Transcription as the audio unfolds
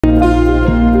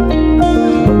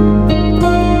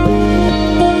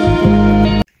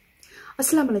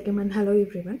Assalamualaikum and hello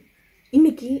everyone.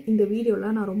 இன்னைக்கு இந்த வீடியோல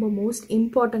நான் ரொம்ப மோஸ்ட்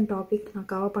இம்பார்ட்டன்ட் டாபிக் நான்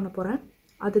கவர் பண்ண போறேன்.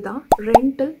 அதுதான்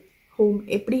ரெண்டல் ஹோம்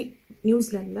எப்படி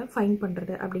நியூசிலாந்துல ஃபைண்ட்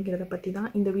பண்றது அப்படிங்கறத பத்தி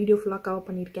தான் இந்த வீடியோ ஃபுல்லா கவர்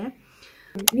பண்ணிருக்கேன்.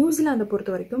 நியூசிலாந்தை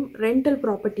பொறுத்த வரைக்கும் ரெண்டல்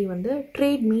ப்ராப்பர்ட்டி வந்து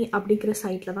ட்ரேட் மீ அப்படிங்கிற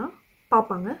சைட்ல தான்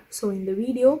பாப்பாங்க. ஸோ இந்த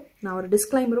வீடியோ நான் ஒரு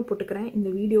டிஸ்க்ளைமரும் போட்டுக்கிறேன். இந்த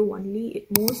video only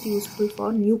most useful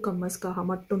for new கம்மர்ஸ்க்காக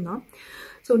மட்டும்தான்.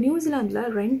 ஸோ நியூசிலாந்தில்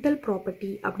ரெண்டல் ப்ராப்பர்ட்டி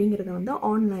அப்படிங்கிறத வந்து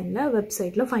ஆன்லைனில்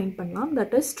வெப்சைட்டில் ஃபைண்ட் பண்ணலாம்.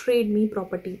 That is trade me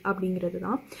property அப்படிங்கிறது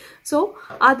தான். ஸோ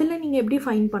அதில் நீங்கள் எப்படி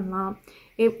ஃபைண்ட் பண்ணலாம்,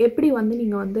 எப்படி வந்து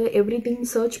நீங்கள் வந்து எவ்ரிதிங்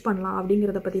சர்ச் பண்ணலாம்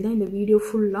அப்படிங்கிறத பற்றி தான் இந்த வீடியோ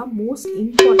ஃபுல்லாக மோஸ்ட்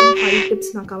இம்பார்ட்டன்ட் 5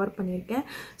 டிப்ஸ் நான் கவர் பண்ணியிருக்கேன்.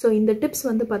 ஸோ இந்த டிப்ஸ்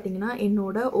வந்து பார்த்திங்கன்னா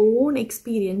என்னோட ஓன்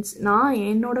எக்ஸ்பீரியன்ஸ், நான்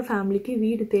என்னோடய ஃபேமிலிக்கு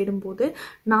வீடு தேடும்போது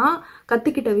நான்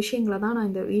கற்றுக்கிட்ட விஷயங்களை தான் நான்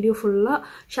இந்த வீடியோ ஃபுல்லாக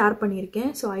ஷேர்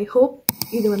பண்ணியிருக்கேன். ஸோ ஐ ஹோப்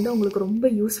இது வந்து உங்களுக்கு ரொம்ப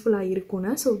யூஸ்ஃபுல்லாக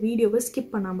இருக்கும்னு. ஸோ வீடியோவை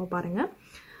ஸ்கிப் பண்ணாமல் பாருங்கள்.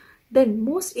 தென்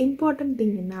மோஸ்ட் இம்பார்ட்டன்ட்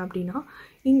திங் என்ன அப்படின்னா,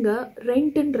 இங்கே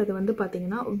ரெண்ட்டுன்றது வந்து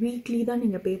பார்த்திங்கன்னா வீக்லி தான்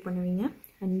நீங்கள் பே பண்ணுவீங்க.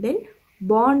 அண்ட் தென்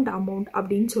பாண்ட் அமௌண்ட்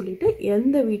அப்படின்னு சொல்லிட்டு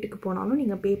எந்த வீட்டுக்கு போனாலும்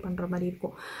நீங்கள் பே பண்ணுற மாதிரி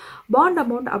இருக்கும். பாண்ட்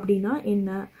அமௌண்ட் அப்படின்னா என்ன,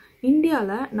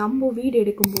 இந்தியாவில் நம்ம வீடு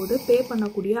எடுக்கும்போது பே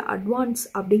பண்ணக்கூடிய அட்வான்ஸ்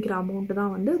அப்படிங்கிற அமௌண்ட்டு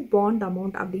தான் வந்து பாண்ட்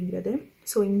அமௌண்ட் அப்படிங்கிறது.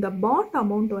 ஸோ இந்த பாண்ட்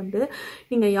அமௌண்ட் வந்து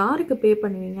நீங்கள் யாருக்கு பே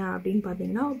பண்ணுவீங்க அப்படின்னு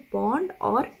பார்த்தீங்கன்னா, பாண்ட்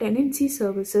ஆர் டெனன்சி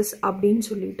சர்வீசஸ் அப்படின்னு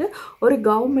சொல்லிட்டு ஒரு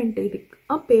கவர்மெண்ட்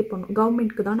இதுக்கு பே பண்ணுவோம்.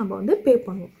 கவர்மெண்ட்க்கு தான் நம்ம வந்து பே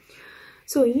பண்ணுவோம்.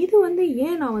 ஸோ இது வந்து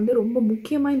ஏன் நான் வந்து ரொம்ப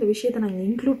முக்கியமாக இந்த விஷயத்தை நான்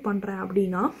இன்க்ளூட் பண்ணுறேன்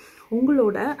அப்படின்னா,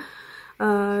 உங்களோட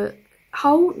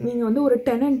ஹவு நீங்கள் வந்து ஒரு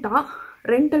டெனண்ட்டாக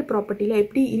ரெண்டல் ப்ராப்பர்ட்டியில்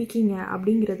எப்படி இருக்கீங்க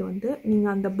அப்படிங்கிறது வந்து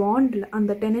நீங்கள் அந்த பாண்டில்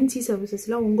அந்த டெனன்சி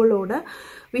சர்வீசஸில் உங்களோட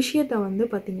விஷயத்தை வந்து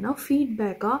பார்த்திங்கன்னா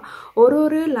ஃபீட்பேக்காக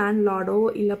ஒரு லேண்ட்லார்டோ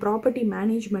இல்லை ப்ராப்பர்ட்டி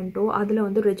மேனேஜ்மெண்ட்டோ அதில்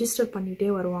வந்து ரெஜிஸ்டர்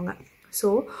பண்ணிகிட்டே வருவாங்க. ஸோ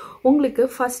உங்களுக்கு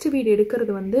ஃபஸ்ட்டு வீடு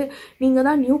எடுக்கிறது வந்து நீங்கள்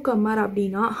தான் நியூ கம்மர்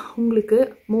அப்படின்னா உங்களுக்கு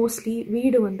மோஸ்ட்லி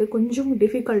வீடு வந்து கொஞ்சம்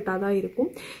டிஃபிகல்ட்டாக தான் இருக்கும்.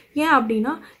 ஏன்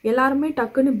அப்படின்னா எல்லாருமே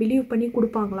டக்குன்னு பிலீவ் பண்ணி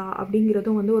கொடுப்பாங்களா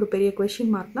அப்படிங்கிறதும் வந்து ஒரு பெரிய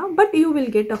கொஷின் மார்க் தான். But you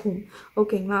will get a home.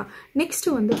 ஓகேங்களா.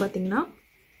 நெக்ஸ்ட்டு வந்து பார்த்திங்கன்னா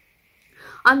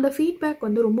அந்த ஃபீட்பேக்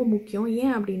வந்து ரொம்ப முக்கியம்.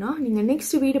 ஏன் அப்படின்னா நீங்கள்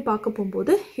நெக்ஸ்ட் வீடு பார்க்க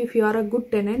போகும்போது if you are a good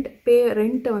tenant,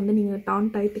 ரெண்ட்டை வந்து நீங்கள்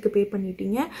டயத்துக்கு பே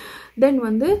பண்ணிட்டீங்க, தென்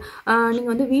வந்து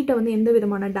நீங்கள் வந்து வீட்டை வந்து எந்த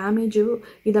விதமான டேமேஜோ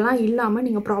இதெல்லாம் இல்லாமல்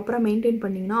நீங்கள் ப்ராப்பராக மெயின்டைன்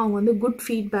பண்ணிங்கன்னா அவங்க வந்து குட்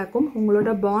ஃபீட்பேக்கும்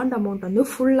உங்களோட பாண்ட் அமௌண்ட் வந்து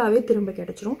ஃபுல்லாகவே திரும்ப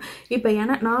கிடச்சிரும்.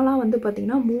 இப்போ நான்லாம் வந்து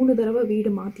பார்த்திங்கன்னா 3 தடவை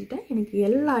வீடு மாற்றிட்டேன். எனக்கு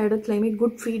எல்லா இடத்துலையுமே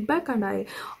குட் ஃபீட்பேக் அண்ட்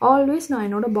ஆல்வேஸ் நான்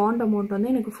என்னோட பாண்ட் அமௌண்ட்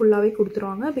வந்து எனக்கு ஃபுல்லாகவே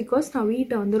கொடுத்துருவாங்க. பிகாஸ் நான்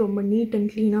வீட்டை வந்து ரொம்ப நீட்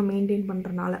அண்ட் க்ளீனாக மெயின்டைன் பண்ணுறேன்.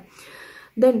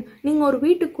 தென் நீங்கள் ஒரு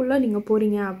வீட்டுக்குள்ளே நீங்கள்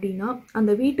போகிறீங்க அப்படின்னா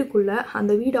அந்த வீட்டுக்குள்ளே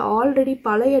அந்த வீடு ஆல்ரெடி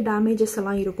பழைய டேமேஜஸ்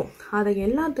எல்லாம் இருக்கும். அதை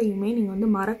எல்லாத்தையுமே நீங்கள் வந்து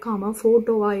மறக்காமல்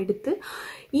ஃபோட்டோவாக எடுத்து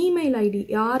இமெயில் ஐடி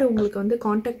யார் உங்களுக்கு வந்து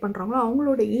காண்டாக்ட் பண்ணுறாங்களோ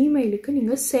அவங்களோட இமெயிலுக்கு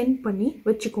நீங்கள் சென்ட் பண்ணி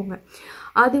வச்சுக்கோங்க.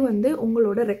 அது வந்து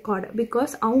உங்களோட ரெக்கார்டு.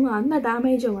 பிகாஸ் அவங்க அந்த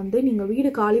டேமேஜை வந்து நீங்கள்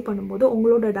வீடு காலி பண்ணும்போது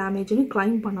உங்களோட டேமேஜ்னு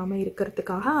கிளைம் பண்ணாமல்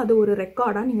இருக்கிறதுக்காக அது ஒரு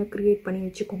ரெக்கார்டாக நீங்கள் க்ரியேட் பண்ணி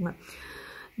வச்சுக்கோங்க.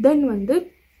 தென் வந்து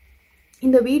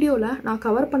இந்த வீடியோவில் நான்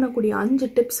கவர் பண்ணக்கூடிய 5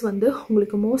 டிப்ஸ் வந்து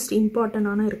உங்களுக்கு மோஸ்ட்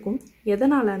இம்பார்ட்டண்டான இருக்கும்.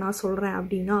 எதனால் நான் சொல்கிறேன்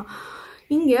அப்படின்னா,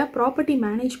 இங்கே ப்ராப்பர்ட்டி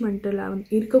மேனேஜ்மெண்ட்டில்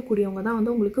இருக்கக்கூடியவங்க தான்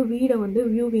வந்து உங்களுக்கு வீடை வந்து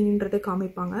வியூவிங்கிறத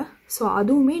காமிப்பாங்க. ஸோ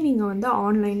அதுவுமே நீங்கள் வந்து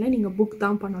ஆன்லைனில் நீங்கள் புக்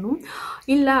தான் பண்ணணும்.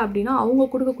 இல்லை அப்படின்னா அவங்க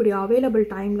கொடுக்கக்கூடிய அவைலபிள்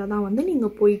டைமில் தான் வந்து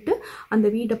நீங்கள் போயிட்டு அந்த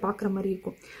வீடை பார்க்குற மாதிரி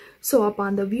இருக்கும். ஸோ அப்போ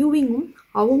அந்த வியூவிங்கும்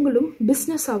அவங்களும்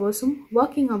பிஸ்னஸ் ஹவர்ஸும்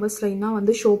ஒர்க்கிங் ஹவர்ஸ்லையும் தான்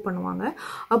வந்து ஷோ பண்ணுவாங்க.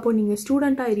 அப்போது நீங்கள்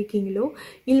ஸ்டூடெண்ட்டாக இருக்கீங்களோ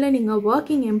இல்லை நீங்கள்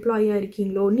ஒர்க்கிங் எம்ப்ளாயியாக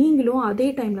இருக்கீங்களோ நீங்களும் அதே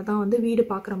டைமில் தான் வந்து வீடு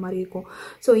பார்க்குற மாதிரி இருக்கும்.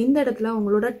 ஸோ இந்த இடத்துல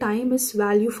உங்களோட time is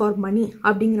value for money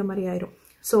அப்படிங்கிற மாதிரி ஆயிரும்.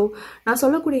 ஸோ நான்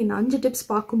சொல்லக்கூடிய இந்த 5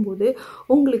 டிப்ஸ் பார்க்கும்போது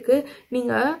உங்களுக்கு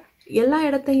நீங்கள் எல்லா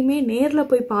இடத்தையுமே நேரில்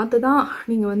போய் பார்த்து தான்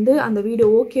நீங்கள் வந்து அந்த வீடு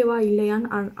ஓகேவா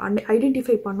இல்லையான்னு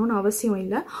ஐடென்டிஃபை பண்ணணும்னு அவசியம்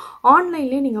இல்லை.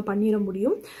 ஆன்லைன்லேயே நீங்கள் பண்ணிட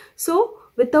முடியும். So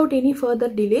without any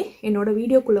further delay என்னோட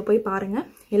வீடியோக்குள்ளே போய் பாருங்கள்.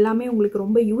 எல்லாமே உங்களுக்கு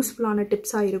ரொம்ப யூஸ்ஃபுல்லான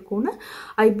டிப்ஸாக இருக்கும்னு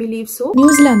ஐ பிலீவ் ஸோ.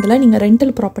 நியூசிலாந்தில் நீங்கள்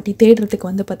ரெண்டல் ப்ராப்பர்ட்டி தேடுறதுக்கு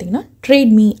வந்து பார்த்திங்கன்னா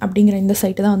ட்ரேட் மீ அப்படிங்கிற இந்த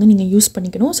சைட்டை தான் வந்து நீங்கள் யூஸ்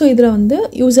பண்ணிக்கணும். ஸோ இதில் வந்து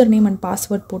யூசர் நேம் அண்ட்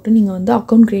பாஸ்வேர்ட் போட்டு நீங்கள் வந்து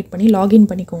அக்கௌண்ட் க்ரியேட் பண்ணி லாகின்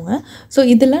பண்ணிக்கோங்க. ஸோ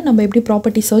இதில் நம்ம எப்படி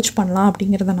ப்ராப்பர்ட்டி சர்ச் பண்ணலாம்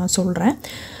அப்படிங்கிறத நான் சொல்கிறேன்.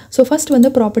 ஸோ ஃபஸ்ட்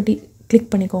வந்து ப்ராப்பர்ட்டி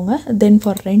கிளிக் பண்ணிக்கோங்க. தென்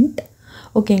ஃபார் ரெண்ட்.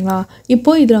 ஓகேங்களா.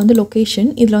 இப்போது இதில் வந்து லொக்கேஷன்,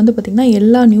 இதில் வந்து பார்த்திங்கன்னா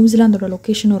எல்லா நியூசிலாந்தோட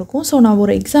லொக்கேஷனும் இருக்கும். ஸோ நான்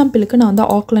ஒரு எக்ஸாம்பிளுக்கு நான் வந்து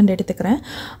ஆக்லாண்ட் எடுத்துக்கிறேன்.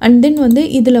 அண்ட் தென் வந்து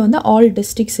இதில் வந்து ஆல்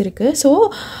டிஸ்ட்ரிக்ஸ் இருக்குது. ஸோ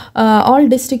ஆல்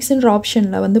டிஸ்ட்ரிக்ஸுன்ற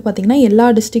ஆப்ஷனில் வந்து பார்த்திங்கன்னா எல்லா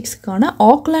டிஸ்ட்ரிக்ஸுக்கான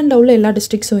ஆக்லாண்டில் உள்ள எல்லா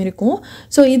டிஸ்ட்ரிக்ஸும் இருக்கும்.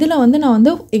 ஸோ இதில் வந்து நான்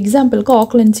வந்து எக்ஸாம்பிளுக்கு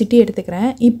ஆக்லாண்ட் சிட்டி எடுத்துக்கிறேன்.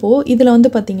 இப்போது இதில்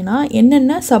வந்து பார்த்திங்கன்னா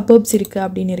என்னென்ன சப்பர்ப்ஸ் இருக்குது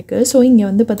அப்படின்னு இருக்குது. ஸோ இங்கே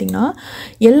வந்து பார்த்திங்கன்னா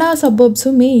எல்லா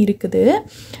சப்பர்ப்ஸுமே இருக்குது.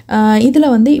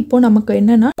 இதில் வந்து இப்போது நமக்கு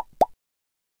என்னென்னா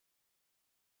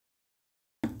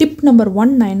நம்பர்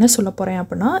 1 நான் என்ன சொல்ல போகிறேன்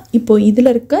அப்படின்னா, இப்போ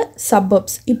இதில் இருக்க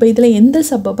சப்பப்ஸ், இப்போ இதில் எந்த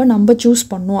சப்பப்பை நம்ம சூஸ்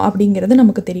பண்ணணும் அப்படிங்கிறது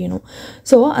நமக்கு தெரியணும்.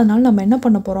 ஸோ அதனால் நம்ம என்ன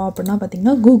பண்ண போகிறோம் அப்படின்னா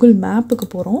பார்த்திங்கன்னா, கூகுள் மேப்புக்கு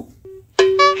போகிறோம்.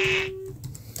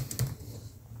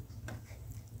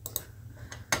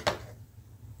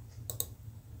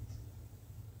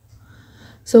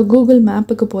 ஸோ கூகுள்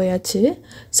மேப்புக்கு போயாச்சு.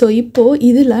 ஸோ இப்போது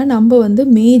இதில் நம்ம வந்து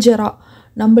மேஜராக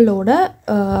நம்மளோட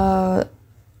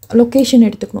லொக்கேஷன்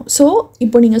எடுத்துக்கணும். ஸோ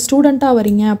இப்போ நீங்கள் ஸ்டூடெண்ட்டாக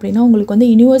வரீங்க அப்படின்னா உங்களுக்கு வந்து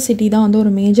யூனிவர்சிட்டி தான் வந்து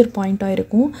ஒரு மேஜர் பாயிண்ட்டாக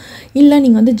இருக்கும். இல்லை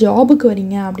நீங்கள் வந்து ஜாபுக்கு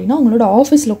வரீங்க அப்படின்னா உங்களோட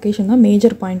ஆஃபீஸ் லொக்கேஷன் தான்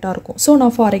மேஜர் பாயிண்ட்டாக இருக்கும். ஸோ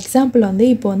நான் ஃபார் எக்ஸாம்பிள் வந்து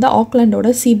இப்போ வந்து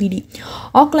ஆக்லாண்டோட சிபிடி,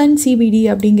 ஆக்லாண்ட் சிபிடி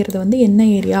அப்படிங்கிறது வந்து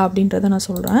என்ன ஏரியா அப்படின்றத நான்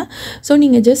சொல்கிறேன். ஸோ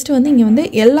நீங்கள் ஜஸ்ட் வந்து இங்கே வந்து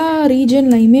எல்லா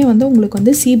ரீஜன்லையுமே வந்து உங்களுக்கு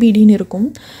வந்து சிபிடின்னு இருக்கும்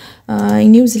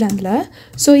நியூசிலாண்டில்.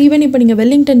 ஸோ ஈவன் இப்போ நீங்கள்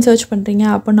வெல்லிங்டன் சர்ச் பண்ணுறீங்க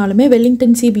அப்படின்னாலுமே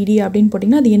வெல்லிங்டன் சிபிடி அப்படின்னு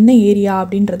போட்டிங்கன்னா அது என்ன ஏரியா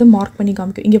அப்படின்றது மார்க் பண்ணி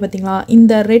காமிக்கும். இங்கே பார்த்தீங்களா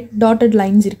இந்த ரெட் டாட்டட்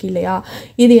லைன்ஸ் இருக்குது இல்லையா,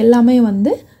 இது எல்லாமே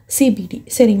வந்து சிபிடி,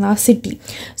 சரிங்களா, சிட்டி.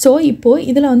 ஸோ இப்போது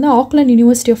இதில் வந்து ஆக்லாண்ட்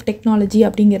யூனிவர்சிட்டி ஆஃப் டெக்னாலஜி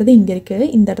அப்படிங்கிறது இங்கே இருக்குது,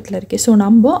 இந்த இடத்துல இருக்குது. ஸோ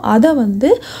நம்ம அதை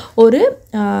வந்து ஒரு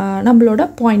நம்மளோட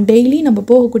பாயிண்ட், டெய்லி நம்ம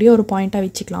போகக்கூடிய ஒரு பாயிண்ட்டாக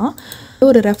வச்சுக்கலாம்.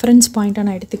 ஒரு ரெஃபரன்ஸ் பாயிண்ட்டாக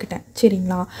நான் எடுத்துக்கிட்டேன்,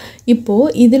 சரிங்களா.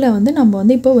 இப்போது இதில் வந்து நம்ம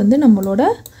வந்து இப்போ வந்து நம்மளோட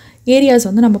ஏரியாஸ்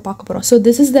வந்து நம்ம பார்க்க போகிறோம். So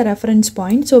this is the reference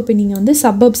point. So இப்போ நீங்கள் வந்து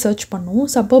சப்பப் சர்ச் பண்ணுவோம்.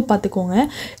 சப்பப் பார்த்துக்கோங்க.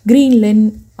 கிரீன்லெண்ட்,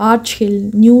 arch hill,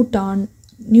 நியூடான்,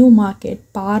 new market,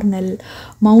 Parnell,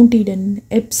 mount Eden,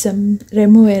 Epsom,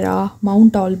 ரெமுவேரா,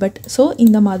 mount Albert. So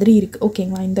இந்த மாதிரி இருக்குது,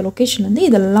 ஓகேங்களா. இந்த லொக்கேஷன் வந்து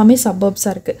இதெல்லாமே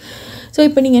சப்பப்ஸாக இருக்குது. ஸோ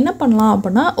இப்போ நீங்கள் என்ன பண்ணலாம்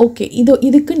அப்படின்னா, ஓகே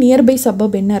இதுக்கு நியர்பை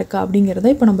சப்பப் என்ன இருக்குது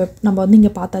அப்படிங்கிறத இப்போ நம்ம வந்து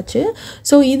இங்கே பார்த்தாச்சு.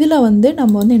 ஸோ இதில் வந்து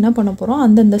நம்ம வந்து என்ன பண்ண போகிறோம்,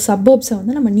 அந்தந்த சப்பப்ஸை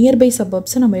வந்து நம்ம நியர்பை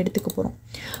சப்பப்ஸை நம்ம எடுத்துக்க போகிறோம்,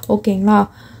 ஓகேங்களா.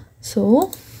 ஸோ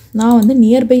நான் வந்து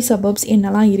நியர்பை சப்பப்ஸ்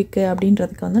என்னெல்லாம் இருக்குது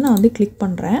அப்படின்றதுக்கு வந்து நான் வந்து கிளிக்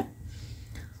பண்ணுறேன்.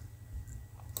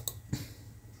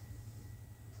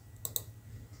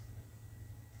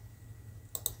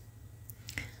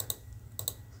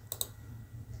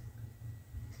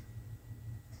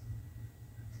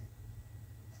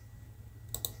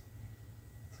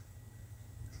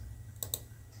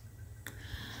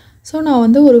 ஸோ நான்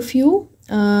வந்து ஒரு ஃபியூ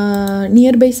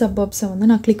நியர்பை சப்பப்ஸை வந்து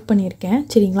நான் கிளிக் பண்ணியிருக்கேன்,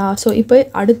 சரிங்களா. ஸோ இப்போ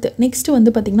அடுத்து நெக்ஸ்ட்டு வந்து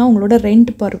பார்த்திங்கன்னா உங்களோட ரெண்ட்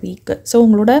பர் வீக். ஸோ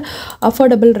உங்களோட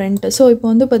அஃபோர்டபுள் ரெண்ட். ஸோ இப்போ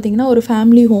வந்து பார்த்திங்கன்னா ஒரு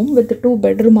ஃபேமிலி ஹோம் வித் 2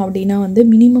 பெட்ரூம் அப்படின்னா வந்து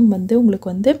மினிமம் வந்து உங்களுக்கு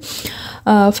வந்து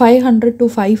 500 to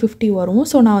 550 வரும்.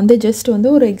 ஸோ நான் வந்து ஜஸ்ட் வந்து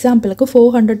ஒரு எக்ஸாம்பிளுக்கு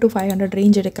 400 to 500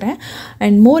 ரேஞ்ச் எடுக்கிறேன்.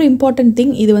 அண்ட் மோர் இம்பார்ட்டன்ட்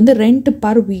திங், இது வந்து rent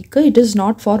per week, it is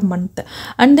not for month.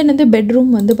 And then வந்து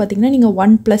பெட்ரூம் வந்து பார்த்திங்கன்னா நீங்கள்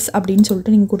 1+ அப்படின்னு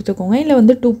சொல்லிட்டு நீங்கள் கொடுத்துக்கோங்க. இல்லை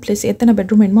வந்து 2+, எத்தனை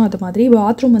பெட்ரூம் வேணுமோ அது மாதிரி.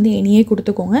 பாத்ரூம் வந்து எனியே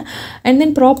கொடுத்துக்கோங்க. அண்ட்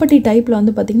தென் ப்ராப்பர்ட்டி டைப்பில்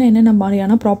வந்து பார்த்திங்கன்னா என்னென்ன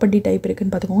மாதிரியான ப்ராப்பர்ட்டி டைப்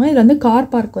இருக்குதுன்னு பார்த்துக்கோங்க. இதில் வந்து கார்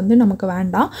பார்க் வந்து நமக்கு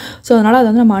வேண்டாம். ஸோ அதனால் அதை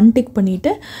வந்து நம்ம அன்டிக்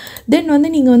பண்ணிவிட்டு தென் வந்து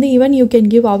நீங்கள் வந்து even you can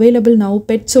give available now,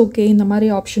 pets okay, இந்த மாதிரி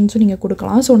ஆப்ஷன்ஸும் நீங்கள்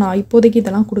கொடுக்கலாம். ஸோ நான் இப்போதைக்கு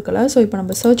இதெல்லாம் கொடுக்கல. ஸோ இப்போ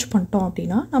நம்ம சர்ச் பண்ணிட்டோம்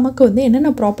அப்படின்னா நமக்கு வந்து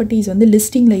என்னென்ன ப்ராப்பர்ட்டிஸ் வந்து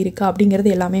லிஸ்டிங்கில் இருக்குது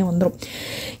அப்படிங்கிறது எல்லாமே வந்துடும்.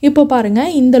 இப்போ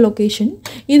பாருங்கள் இந்த லொக்கேஷன்,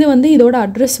 இது வந்து இதோட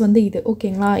அட்ரஸ் வந்து இது,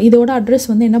 ஓகேங்களா. இதோட அட்ரஸ்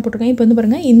வந்து என்ன போட்டிருக்கேன், இப்போ வந்து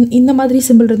பாருங்கள் இந்த மாதிரி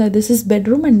சிம்பிள் இருந்தால் this is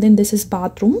bedroom and then this is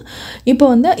bathroom. இப்போ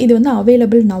வந்து இது வந்து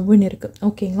அவைலபிள் நவ்னு இருக்குது,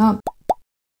 ஓகேங்களா.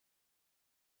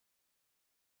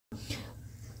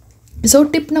 ஸோ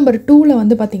டிப் நம்பர் 2ல்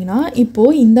வந்து பார்த்திங்கன்னா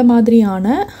இப்போது இந்த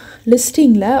மாதிரியான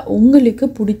லிஸ்டிங்கில் உங்களுக்கு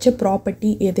பிடிச்ச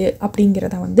ப்ராப்பர்ட்டி எது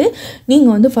அப்படிங்கிறத வந்து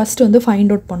நீங்கள் வந்து ஃபஸ்ட்டு வந்து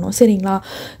ஃபைண்ட் அவுட் பண்ணோம், சரிங்களா.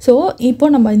 ஸோ இப்போ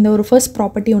நம்ம இந்த ஒரு ஃபர்ஸ்ட்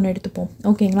ப்ராப்பர்ட்டி ஒன்று எடுத்துப்போம்,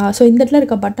 ஓகேங்களா. ஸோ இந்த இடத்துல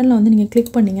இருக்க பட்டனில் வந்து நீங்கள்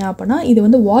கிளிக் பண்ணிங்க அப்படின்னா இது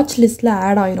வந்து வாட்ச் லிஸ்ட்டில்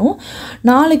ஆட் ஆயிரும்.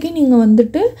 நாளைக்கு நீங்கள்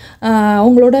வந்துட்டு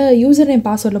உங்களோட யூசர் நேம்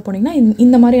பாஸ்வேர்டில் போனீங்கன்னா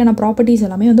இந்த மாதிரியான ப்ராப்பர்ட்டிஸ்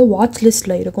எல்லாமே வந்து வாட்ச்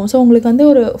லிஸ்ட்டில் இருக்கும். ஸோ உங்களுக்கு வந்து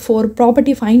ஒரு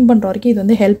ப்ராப்பர்ட்டி ஃபைண்ட் பண்ணுற வரைக்கும் இது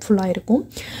வந்து ஹெல்ப்ஃபுல்லாக இருக்கும்.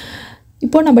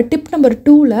 இப்போ நம்ம டிப் நம்பர்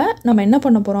 2ல் நம்ம என்ன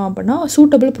பண்ண போகிறோம் அப்படின்னா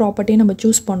சூட்டபிள் ப்ராப்பர்ட்டியை நம்ம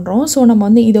சூஸ் பண்ணுறோம். ஸோ நம்ம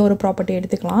வந்து இதை ஒரு ப்ராப்பர்ட்டி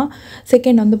எடுத்துக்கலாம்.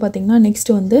 செகண்ட் வந்து பார்த்திங்கன்னா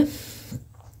நெக்ஸ்ட்டு வந்து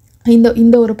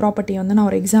இந்த ஒரு ப்ராப்பர்ட்டியை வந்து நான்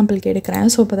ஒரு எக்ஸாம்பிளுக்கு எடுக்கிறேன்.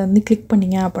 ஸோ இப்போ அதை வந்து கிளிக்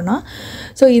பண்ணிங்க அப்படின்னா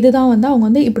ஸோ இதுதான் வந்து அவங்க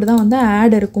வந்து இப்படி தான் வந்து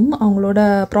ஆட் இருக்கும், அவங்களோட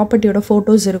ப்ராப்பர்ட்டியோட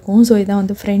ஃபோட்டோஸ் இருக்கும். ஸோ இதான்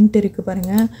வந்து ஃப்ரண்ட் இருக்குது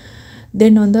பாருங்கள்.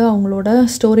 தென் வந்து அவங்களோட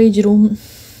ஸ்டோரேஜ் ரூம்,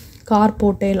 கார்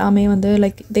போட்டு எல்லாமே வந்து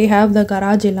like they have the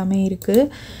garage எல்லாமே இருக்குது.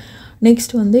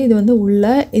 நெக்ஸ்ட் வந்து இது வந்து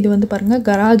இது வந்து பாருங்கள்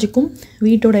கராஜுக்கும்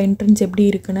வீட்டோட என்ட்ரன்ஸ் எப்படி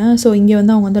இருக்குன்னு. ஸோ இங்கே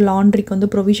வந்து அவங்க வந்து லாண்ட்ரிக்கு வந்து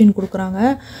ப்ரொவிஷன் கொடுக்குறாங்க.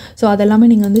 ஸோ அதெல்லாமே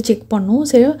நீங்கள் வந்து செக் பண்ணணும்.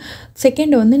 சரி,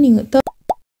 செகண்ட் வந்து நீங்கள்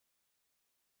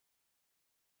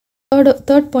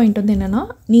தேர்ட் பாயிண்ட் வந்து என்னென்னா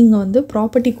நீங்கள் வந்து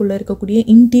ப்ராப்பர்ட்டிக்குள்ளே இருக்கக்கூடிய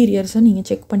இன்டீரியர்ஸை நீங்கள்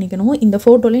செக் பண்ணிக்கணும். இந்த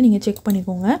ஃபோட்டோலேயே நீங்கள் செக்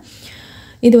பண்ணிக்கோங்க.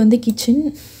 இது வந்து கிச்சன்,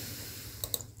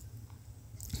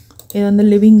 இது வந்து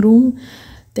லிவிங் ரூம்,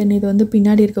 தென் இது வந்து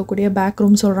பின்னாடி இருக்கக்கூடிய பேக்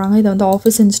ரூம் சொல்கிறாங்க. இதை வந்து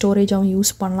ஆஃபீஸ் அண்ட் ஸ்டோரேஜாகவும்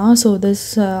யூஸ் பண்ணலாம். ஸோ திஸ்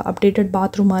அப்டேட்டட்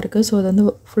பாத்ரூமாக இருக்குது. ஸோ இது வந்து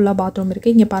ஃபுல்லாக பாத்ரூம்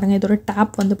இருக்குது. இங்கே பாருங்கள், இதோட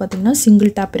டேப் வந்து பார்த்திங்கன்னா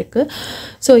சிங்கிள் டேப் இருக்குது.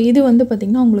 ஸோ இது வந்து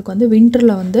பார்த்திங்கன்னா உங்களுக்கு வந்து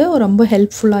வின்டரில் வந்து ரொம்ப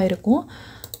ஹெல்ப்ஃபுல்லாக இருக்கும்.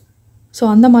 ஸோ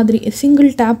அந்த மாதிரி சிங்கிள்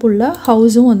டேப் உள்ள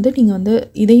ஹவுஸும் வந்து நீங்கள் வந்து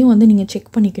இதையும் வந்து நீங்கள் செக்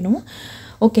பண்ணிக்கணும்.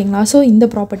 ஓகேங்களா? ஸோ இந்த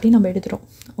ப்ராப்பர்ட்டி நம்ம எடுத்துகிறோம்.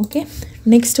 ஓகே,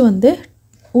 நெக்ஸ்ட்டு வந்து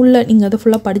உள்ளே நீங்கள் அதை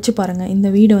ஃபுல்லாக படித்து பாருங்கள். இந்த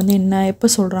வீடு வந்து என்ன, எப்போ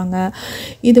சொல்கிறாங்க,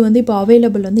 இது வந்து இப்போ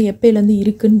அவைலபிள் வந்து எப்போலேருந்து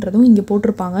இருக்குன்றதும் இங்கே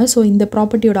போட்டிருப்பாங்க. ஸோ இந்த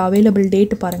ப்ராப்பர்ட்டியோட அவைலபிள்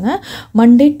டேட்டு பாருங்கள்,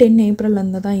 மண்டே 10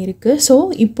 ஏப்ரல்லேருந்து தான் இருக்குது. ஸோ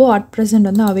இப்போது அட் ப்ரெசென்ட்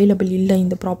வந்து அவைலபிள் இல்லை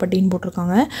இந்த ப்ராப்பர்ட்டின்னு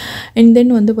போட்டிருக்காங்க. அண்ட்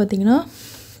தென் வந்து பார்த்திங்கன்னா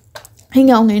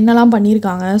இங்கே அவங்க என்னெல்லாம்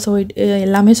பண்ணியிருக்காங்க, ஸோ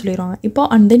எல்லாமே சொல்லிடுவாங்க இப்போ.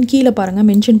 அண்ட் தென் கீழே பாருங்கள்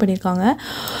மென்ஷன் பண்ணியிருக்காங்க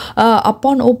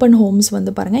அப்பான் ஓப்பன் ஹோம்ஸ்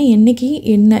வந்து பாருங்கள் என்றைக்கு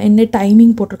என்ன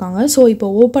டைமிங் போட்டிருக்காங்க. ஸோ இப்போ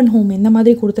ஓப்பன் ஹோம் எந்த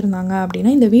மாதிரி கொடுத்துருந்தாங்க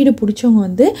அப்படின்னா, இந்த வீடு பிடிச்சவங்க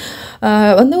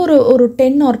வந்து ஒரு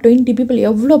 10 or 20 பீப்புள்,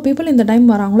 எவ்வளோ பீப்புள் இந்த டைம்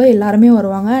வராங்களோ எல்லாருமே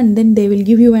வருவாங்க. And then they will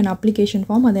give you an application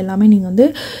form. அது எல்லாமே நீங்கள் வந்து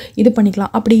இது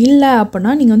பண்ணிக்கலாம். அப்படி இல்லை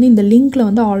அப்படின்னா நீங்கள் வந்து இந்த லிங்க்கில்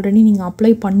வந்து ஆல்ரெடி நீங்கள்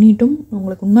அப்ளை பண்ணிட்டும்,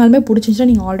 உங்களுக்கு உண்மையாலுமே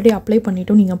பிடிச்சிருந்துச்சுன்னா நீங்கள் ஆல்ரெடி அப்ளை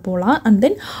பண்ணிட்டும் நீங்கள் போகலாம். அண்ட்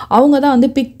தென் அவங்க தான் வந்து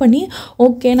பிக் பண்ணி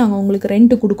ஓகே நாங்கள் உங்களுக்கு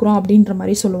ரெண்ட் கொடுக்குறோம் அப்படின்ற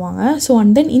மாதிரி சொல்லுவாங்க. ஸோ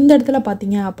அண்ட் தென் இந்த இடத்துல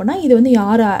பார்த்தீங்க அப்படின்னா இது வந்து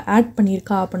யார் ஆட்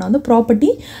பண்ணியிருக்கா அப்படின்னா வந்து ப்ராப்பர்ட்டி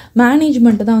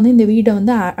மேனேஜ்மெண்ட் தான் வந்து இந்த வீடை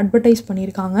வந்து அட்வர்டைஸ்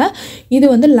பண்ணியிருக்காங்க. இது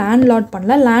வந்து லேண்ட்லார்ட்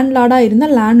பண்ணல. லேண்ட்லார்டாக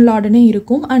இருந்தால் லேண்ட்லார்டுனே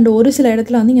இருக்கும். அண்ட் ஒரு சில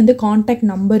இடத்துல வந்து இங்கே வந்து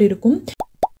கான்டாக்ட் நம்பர் இருக்கும்.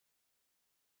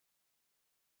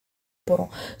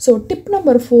 போகிறோம். ஸோ டிப்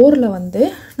நம்பர் 4ல் வந்து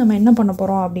நம்ம என்ன பண்ண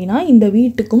போகிறோம் அப்படின்னா, இந்த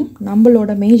வீட்டுக்கும்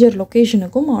நம்மளோட மேஜர்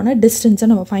லொக்கேஷனுக்கும் ஆன டிஸ்டன்ஸை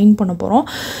நம்ம ஃபைன் பண்ண போகிறோம்.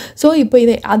 ஸோ இப்போ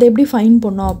அதை எப்படி ஃபைன்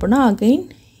பண்ணோம் அப்படின்னா, அகெயின்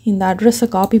இந்த அட்ரஸை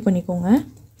காப்பி பண்ணிக்கோங்க.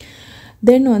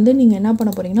 தென் வந்து நீங்கள் என்ன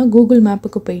பண்ண போகிறீங்கன்னா, கூகுள்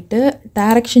மேப்புக்கு போயிட்டு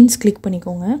டைரக்ஷன்ஸ் கிளிக்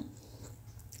பண்ணிக்கோங்க.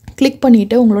 கிளிக்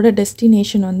பண்ணிவிட்டு உங்களோட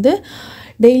டெஸ்டினேஷன் வந்து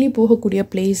டெய்லி போகக்கூடிய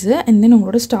பிளேஸு அண்ட் தென்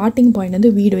உங்களோட ஸ்டார்டிங் பாயிண்ட்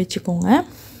வந்து வீடு வச்சுக்கோங்க.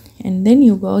 And then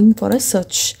you going for a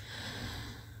search.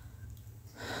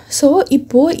 So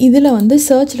இப்போது இதில் வந்து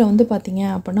சர்ச்சில் வந்து பார்த்தீங்க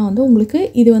அப்படின்னா வந்து உங்களுக்கு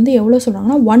இது வந்து எவ்வளோ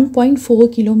சொல்கிறாங்கன்னா 1.4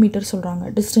 கிலோமீட்டர்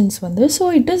சொல்கிறாங்க டிஸ்டன்ஸ் வந்து.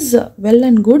 So it is well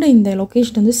and good. இந்த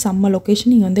லொக்கேஷன் வந்து செம்ம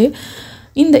லொக்கேஷன். நீங்கள் வந்து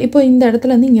இப்போ இந்த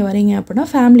இடத்துல வந்து இங்கே வரீங்க அப்படின்னா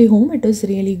family home, it is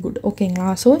really good. ஓகேங்களா?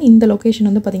 ஸோ இந்த லொக்கேஷன்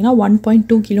வந்து பார்த்திங்கன்னா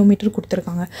 1.2 கிலோமீட்டர்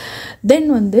கொடுத்துருக்காங்க. தென்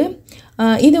வந்து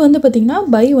இது வந்து பார்த்திங்கன்னா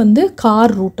பை வந்து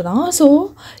கார் ரூட்டு தான். ஸோ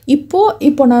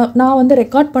இப்போ நான் வந்து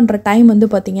ரெக்கார்ட் பண்ணுற டைம் வந்து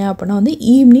பார்த்திங்க அப்படின்னா வந்து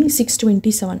ஈவினிங்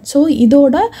 6:27. ஸோ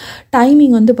இதோட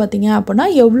டைமிங் வந்து பார்த்திங்க அப்படின்னா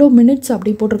எவ்வளோ மினிட்ஸ்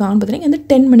அப்படி போட்டிருக்காங்கன்னு பார்த்தீங்கன்னா வந்து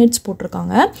 10 மினிட்ஸ்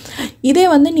போட்டிருக்காங்க. இதே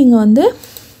வந்து நீங்கள் வந்து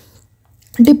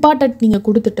டிபார்ட்டட் நீங்கள்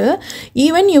கொடுத்துட்டு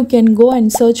even you can go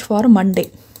and search for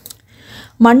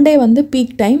Monday வந்து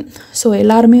பீக் டைம். ஸோ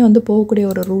எல்லாருமே வந்து போகக்கூடிய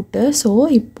ஒரு ரூட்டு. ஸோ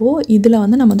இப்போது இதில்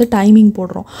வந்து நம்ம வந்து டைமிங்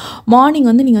போடுறோம். மார்னிங்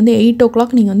வந்து நீங்கள் வந்து 8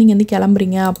 o'clock நீங்கள் வந்து இங்கேருந்து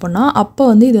கிளம்புறீங்க அப்படின்னா அப்போ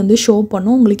வந்து இது வந்து ஷோ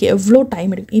பண்ணும் உங்களுக்கு எவ்வளோ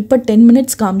டைம் எடுக்கும். இப்போ 10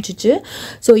 மினிட்ஸ் காமிச்சிச்சு.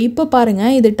 ஸோ இப்போ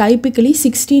பாருங்கள் இது டைப்பிக்கலி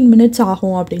 16 மினிட்ஸ்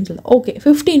ஆகும் அப்படின்னு சொல்லுது. ஓகே,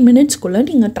 15 மினிட்ஸ்க்குள்ளே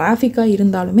நீங்கள் டிராஃபிக்காக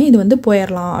இருந்தாலுமே இது வந்து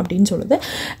போயிடலாம் அப்படின்னு சொல்லுது.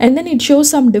 And then it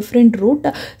shows some different root.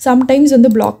 Sometimes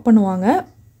வந்து பிளாக் பண்ணுவாங்க.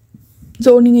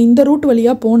 ஸோ நீங்கள் இந்த ரூட்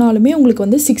வழியாக போனாலுமே உங்களுக்கு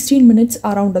வந்து 16 மினிட்ஸ்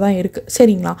அரவுண்டு தான் இருக்குது.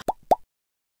 சரிங்களா?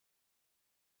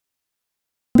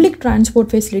 பப்ளிக் டிரான்ஸ்போர்ட்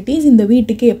ஃபெசிலிட்டிஸ் இந்த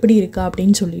வீட்டுக்கு எப்படி இருக்குது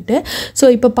அப்படின்னு சொல்லிட்டு. ஸோ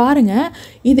இப்போ பாருங்கள்,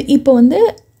 இப்போ வந்து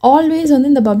ஆல்வேஸ்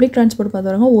வந்து இந்த பப்ளிக் டிரான்ஸ்போர்ட்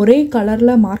பார்த்துருவாங்க ஒரே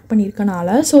கலரில் mark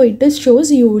பண்ணியிருக்கனால so it is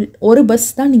shows you ஒரு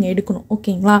பஸ் தான் நீங்கள் எடுக்கணும்.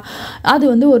 ஓகேங்களா? அது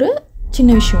வந்து ஒரு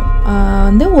சின்ன விஷயம்.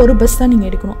 வந்து ஒரு பஸ் தான் நீங்கள்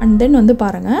எடுக்கணும். அண்ட் தென் வந்து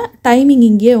பாருங்கள் டைமிங்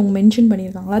இங்கேயே அவங்க மென்ஷன்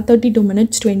பண்ணியிருக்காங்களா 32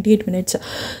 மினிட்ஸ் 28 மினிட்ஸ்.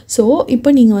 ஸோ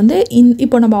இப்போ நீங்கள் வந்து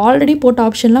இப்போ நம்ம ஆல்ரெடி போட்ட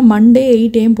ஆப்ஷனில் மண்டே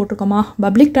 8 AM போட்டிருக்கோமா,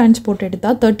 பப்ளிக் டிரான்ஸ்போர்ட்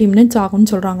எடுத்தால் 30 மினிட்ஸ்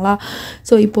ஆகும்னு சொல்கிறாங்களா.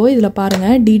 ஸோ இப்போது இதில்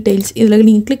பாருங்கள் டீட்டெயில்ஸ், இதில்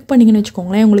நீங்கள் கிளிக் பண்ணிங்கன்னு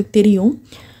வச்சுக்கோங்களேன் உங்களுக்கு தெரியும்.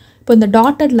 இப்போ இந்த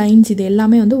டாட்டட் லைன்ஸ் இது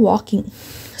எல்லாமே வந்து வாக்கிங்.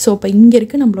 ஸோ இப்போ இங்கே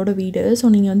இருக்குது நம்மளோட வீடு. ஸோ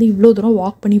நீங்கள் வந்து இவ்வளோ தூரம்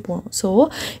வாக் பண்ணி போகணும். ஸோ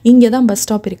இங்கே தான் பஸ்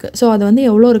ஸ்டாப் இருக்குது. ஸோ அது வந்து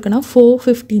எவ்வளோ இருக்குன்னா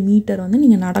 450 மீட்டர் வந்து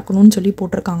நீங்கள் நடக்கணும்னு சொல்லி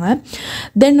போட்டிருக்காங்க.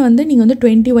 தென் வந்து நீங்கள் வந்து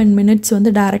 21 மினிட்ஸ்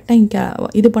வந்து டேரெக்டாக இங்கே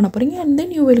இது பண்ண போகிறீங்க. And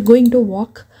then you will going to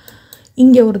walk.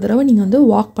 இங்கே ஒரு தடவை நீங்கள் வந்து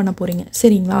வாக் பண்ண போகிறீங்க.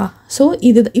 சரிங்களா? ஸோ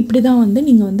இப்படி தான் வந்து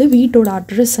நீங்கள் வந்து வீட்டோட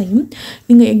அட்ரஸையும்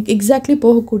நீங்கள் எக்ஸாக்ட்லி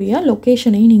போகக்கூடிய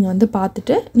லொக்கேஷனையும் நீங்கள் வந்து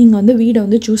பார்த்துட்டு நீங்கள் வந்து வீடை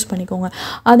வந்து சூஸ் பண்ணிக்கோங்க.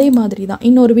 அதே மாதிரி தான்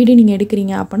இன்னொரு வீடு நீங்கள்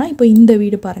எடுக்கிறீங்க அப்படின்னா இப்போ இந்த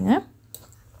வீடு பாருங்கள்,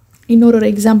 இன்னொரு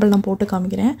எக்ஸாம்பிள் நான் போட்டு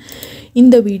காமிக்கிறேன்.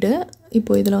 இந்த வீடு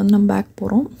இப்போ இதில் வந்து நம்ம பேக்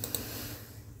போகிறோம்.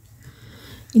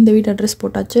 இந்த வீடு அட்ரஸ்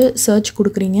போட்டாச்சு. சர்ச்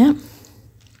கொடுக்குறீங்க.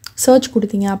 சர்ச்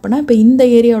கொடுத்தீங்க அப்படின்னா இப்போ இந்த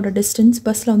ஏரியாவோட டிஸ்டன்ஸ்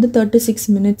பஸ்ஸில் வந்து 36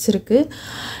 மினிட்ஸ் இருக்குது.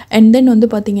 அண்ட் தென் வந்து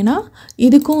பார்த்திங்கன்னா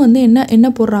இதுக்கும் வந்து என்ன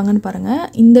போடுறாங்கன்னு பாருங்கள்.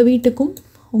 இந்த வீட்டுக்கும்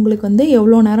உங்களுக்கு வந்து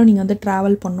எவ்வளோ நேரம் நீங்கள் வந்து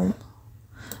ட்ராவல் பண்ணணும்.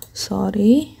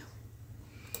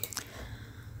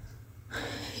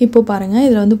 இப்போ பாருங்கள்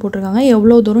இதில் வந்து போட்டிருக்காங்க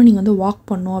எவ்வளோ தூரம் நீங்கள் வந்து வாக்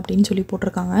பண்ணணும் அப்படின்னு சொல்லி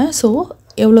போட்டிருக்காங்க. ஸோ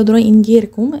எவ்வளோ தூரம் இங்கேயே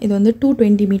இருக்கும். இது வந்து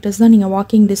 220 மீட்டர்ஸ் தான் நீங்கள்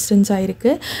வாக்கிங் டிஸ்டன்ஸாக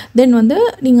இருக்குது. தென் வந்து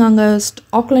நீங்கள் அங்கே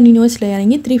ஆக்லாண்ட் யூனிவர்சிட்டியில்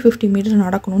இறங்கி 350 மீட்டர்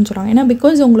நடக்கணும்னு சொல்கிறாங்க. ஏன்னா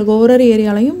பிகாஸ் உங்களுக்கு ஒவ்வொரு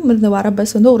ஏரியாலையும் இருந்து வர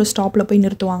பஸ் வந்து ஒரு ஸ்டாப்பில் போய்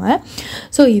நிறுத்துவாங்க.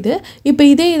 ஸோ இப்போ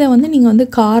இதை வந்து நீங்கள் வந்து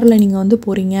காரில் நீங்கள் வந்து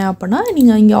போகிறீங்க அப்படின்னா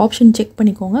நீங்கள் இங்கே ஆப்ஷன் செக்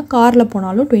பண்ணிக்கோங்க. காரில்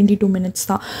போனாலும் 22 மினிட்ஸ்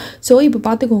தான். ஸோ இப்போ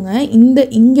பார்த்துக்கோங்க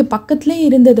இங்கே பக்கத்துலேயே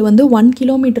இருந்தது வந்து 1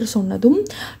 கிலோமீட்டர் சொன்னதும்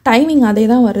டைமிங் அதே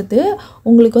தான் வருது.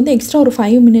 உங்களுக்கு வந்து எக்ஸ்ட்ரா ஒரு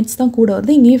 5 மினிட்ஸ் தான் கூட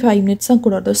வருது. இங்கேயும் 5 மினிட்ஸ் தான்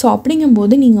கூட வருது. ஸோ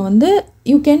அப்படிங்கும்போது நீங்கள் வந்து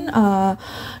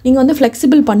நீங்கள் வந்து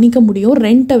ஃப்ளெக்சிபிள் பண்ணிக்க முடியும்.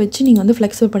 ரெண்ட்டை வச்சு நீங்கள் வந்து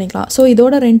ஃப்ளெக்சிபிள் பண்ணிக்கலாம். ஸோ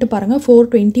இதோட ரெண்ட் பாருங்கள்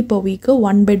 420 per week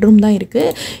 1 bedroom தான்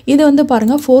இருக்குது. இது வந்து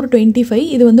பாருங்கள் 425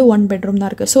 இது வந்து 1 bedroom தான்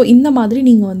இருக்குது. ஸோ இந்த மாதிரி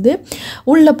நீங்கள் வந்து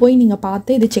உள்ளே போய் நீங்கள்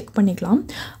பார்த்து இது செக் பண்ணிக்கலாம்.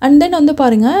 அண்ட் தென் வந்து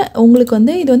பாருங்கள் உங்களுக்கு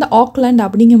வந்து இது வந்து ஆக்லாண்ட்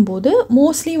அப்படிங்கும்போது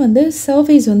மோஸ்ட்லி வந்து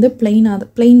சர்ஃபேஸ் வந்து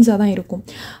பிளெயின்ஸாக தான் இருக்கும்.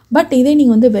 பட் இதே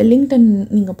நீங்கள் வந்து வெல்லிங்டன்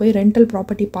நீங்கள் போய் ரெண்டல்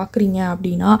ப்ராப்பர்ட்டி பார்க்குறீங்க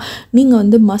அப்படின்னா நீங்கள்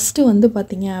வந்து மஸ்ட்டு வந்து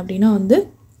பார்த்தீங்க அப்படின்னா வந்து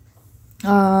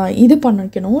இது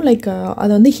பண்ணிக்கணும். லைக்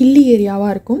அது வந்து ஹில்லி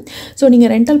ஏரியாவாக இருக்கும். ஸோ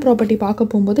நீங்கள் ரெண்டல் ப்ராப்பர்ட்டி பார்க்க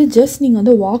போகும்போது ஜஸ்ட் நீங்கள்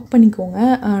வந்து வாக் பண்ணிக்கோங்க.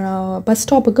 பஸ்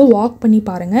ஸ்டாப்புக்கு வாக் பண்ணி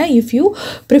பாருங்கள். இஃப் யூ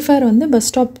ப்ரிஃபர் வந்து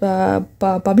bus stop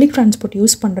public transport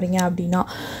use பண்ணுறீங்க அப்படின்னா.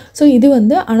 ஸோ இது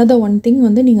வந்து அனதர் ஒன் திங்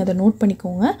வந்து நீங்கள் அதை நோட்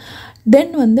பண்ணிக்கோங்க.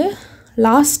 தென் வந்து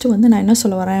லாஸ்ட் வந்து நான் என்ன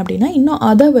சொல்ல வரேன் அப்படின்னா இன்னும்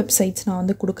அதர் வெப்சைட்ஸ் நான்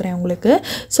வந்து கொடுக்குறேன் உங்களுக்கு.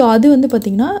 ஸோ அது வந்து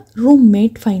பார்த்திங்கன்னா ரூம்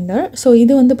மேட் ஃபைண்டர். ஸோ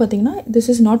இது வந்து பார்த்திங்கன்னா this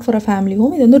is not for a family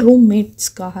home. இது வந்து ரூம்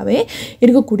மேட்ஸ்க்காகவே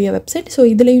இருக்கக்கூடிய வெப்சைட். ஸோ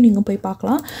இதுலேயும் நீங்கள் போய்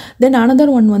பார்க்கலாம். தென்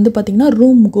அனதர் ஒன் வந்து பார்த்திங்கன்னா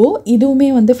ரூம் கோ. இதுவுமே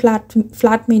வந்து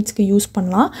ஃப்ளாட்மேட்ஸ்க்கு யூஸ்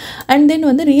பண்ணலாம். அண்ட் தென்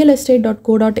வந்து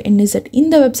realestate.co.nz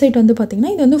இந்த வெப்சைட் வந்து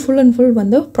பார்த்திங்கன்னா இது வந்து ஃபுல் அண்ட் ஃபுல்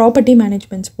வந்து ப்ராப்பர்ட்டி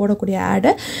மேனேஜ்மெண்ட்ஸ் போடக்கூடிய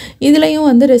ஆடு. இதுலேயும்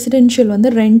வந்து ரெசிடென்ஷியல்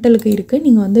வந்து ரெண்டலுக்கு இருக்குது.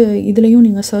 நீங்கள் வந்து இதுலேயும்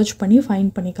நீங்கள் சர்ச் பண்ணி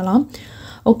ஃபைண்ட் பண்ணிக்கலாம்.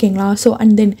 ஓகேங்களா? ஸோ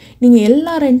அண்ட் தென் நீங்கள்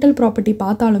எல்லா ரெண்டல் ப்ராப்பர்ட்டி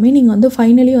பார்த்தாலுமே நீங்கள் வந்து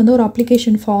ஃபைனலி வந்து ஒரு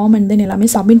அப்ளிகேஷன் ஃபார்ம் அண்ட் தென் எல்லாமே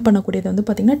சப்மிட் பண்ணக்கூடியது வந்து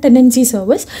பார்த்திங்கன்னா டெனன்சி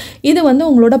சர்வீஸ். இது வந்து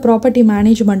உங்களோட ப்ராப்பர்ட்டி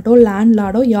மேனேஜ்மெண்ட்டோ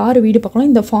லேண்ட்லார்டோ யார் வீடு பார்க்கலாம்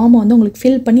இந்த ஃபார்மை வந்து உங்களுக்கு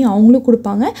ஃபில் பண்ணி அவங்களும்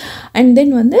கொடுப்பாங்க. அண்ட்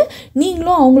தென் வந்து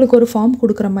நீங்களும் அவங்களுக்கு ஒரு ஃபார்ம்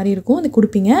கொடுக்குற மாதிரி இருக்கும். அது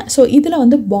கொடுப்பீங்க. ஸோ இதில்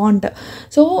வந்து பாண்டு.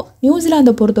 ஸோ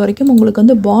நியூசிலாந்தை பொறுத்த வரைக்கும் உங்களுக்கு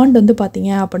வந்து பாண்ட் வந்து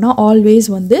பார்த்திங்க அப்படின்னா ஆல்வேஸ்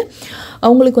வந்து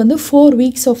அவங்களுக்கு வந்து 4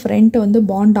 weeks ஆஃப் ரெண்ட் வந்து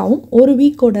பாண்டாகவும் 1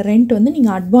 வீக்கோட ரெண்ட் வந்து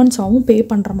நீங்கள் அட்வான்ஸாகவும் பே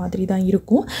பண்ணுற மாதிரி தான்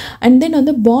இருக்கும். அண்ட் தென்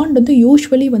வந்து பாண்ட் வந்து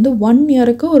யூஸ்வலி வந்து 1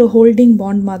 இயருக்கு ஒரு ஹோல்டிங்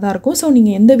பாண்ட் மாதிரி தான் இருக்கும். ஸோ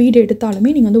நீங்கள் எந்த வீடு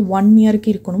எடுத்தாலுமே நீங்கள் வந்து 1 இயருக்கு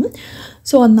இருக்கணும்.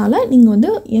 ஸோ அதனால் நீங்கள்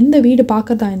வந்து எந்த வீடு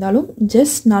பார்க்குறதா இருந்தாலும்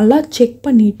ஜஸ்ட் நல்லா செக்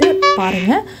பண்ணிவிட்டு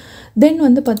பாருங்கள். தென்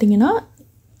வந்து பார்த்திங்கன்னா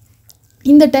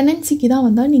இந்த டெனன்சிக்கு தான்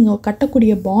வந்தால் நீங்கள்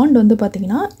கட்டக்கூடிய பாண்ட் வந்து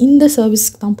பார்த்திங்கன்னா இந்த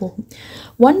சர்வீஸ்க்கு தான் போகும்.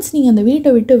 ஒன்ஸ் நீங்கள் அந்த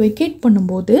வீட்டை விட்டு வெக்கேட்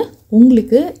பண்ணும்போது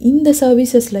உங்களுக்கு இந்த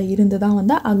சர்வீசஸில் இருந்து தான்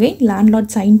வந்து அகைன்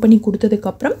லேண்ட்லார்ட் சைன் பண்ணி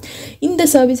கொடுத்ததுக்கப்புறம் இந்த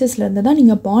சர்வீசஸில் இருந்து தான்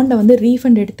நீங்கள் பாண்டை வந்து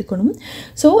ரீஃபண்ட் எடுத்துக்கணும்.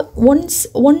 ஸோ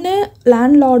ஒன்று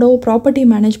லேண்ட்லார்டோ ப்ராப்பர்ட்டி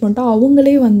மேனேஜ்மெண்ட்டோ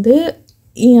அவங்களே வந்து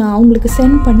அவங்களுக்கு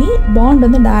சென்ட் பண்ணி பாண்ட்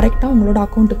வந்து டைரெக்டாக உங்களோட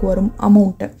அக்கௌண்ட்டுக்கு வரும்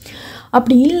அமௌண்ட்டு.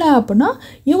 அப்படி இல்லை அப்படின்னா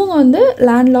இவங்க வந்து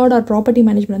லேண்ட்லார்ட் ஆர் ப்ராப்பர்ட்டி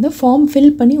மேனேஜ்மெண்ட் வந்து ஃபார்ம்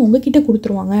ஃபில் பண்ணி உங்ககிட்ட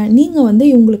கொடுத்துருவாங்க. நீங்கள் வந்து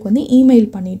இவங்களுக்கு வந்து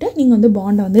இமெயில் பண்ணிவிட்டு நீங்கள் வந்து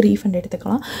பாண்டை வந்து ரீஃபண்ட்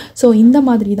எடுத்துக்கலாம். ஸோ இந்த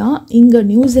மாதிரி தான் இங்கே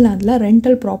நியூசிலாந்தில்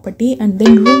rental property and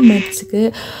then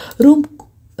room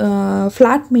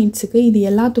ஃப்ளாட்மேட்ஸுக்கு இது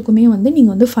எல்லாத்துக்குமே வந்து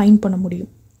நீங்கள் வந்து ஃபைன் பண்ண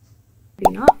முடியும்.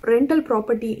 அப்படின்னா ரெண்டல்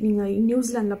ப்ராப்பர்ட்டி நீங்கள்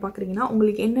நியூசிலாண்டில் பார்க்குறீங்கன்னா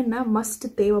உங்களுக்கு என்னென்ன மஸ்ட்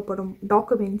தேவைப்படும்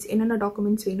டாக்குமெண்ட்ஸ், என்னென்ன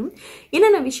டாக்குமெண்ட்ஸ் வேணும்,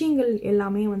 என்னென்ன விஷயங்கள்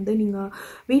எல்லாமே வந்து நீங்கள்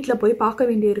வீட்டில் போய் பார்க்க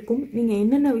வேண்டியிருக்கும், நீங்கள்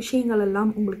என்னென்ன விஷயங்கள்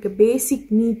எல்லாம் உங்களுக்கு பேசிக்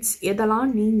நீட்ஸ் எதெல்லாம்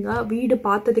நீங்கள் வீடு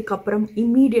பார்த்ததுக்கப்புறம்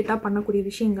இம்மீடியட்டாக பண்ணக்கூடிய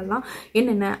விஷயங்கள்லாம்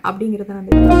என்னென்ன அப்படிங்கிறத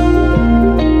நான்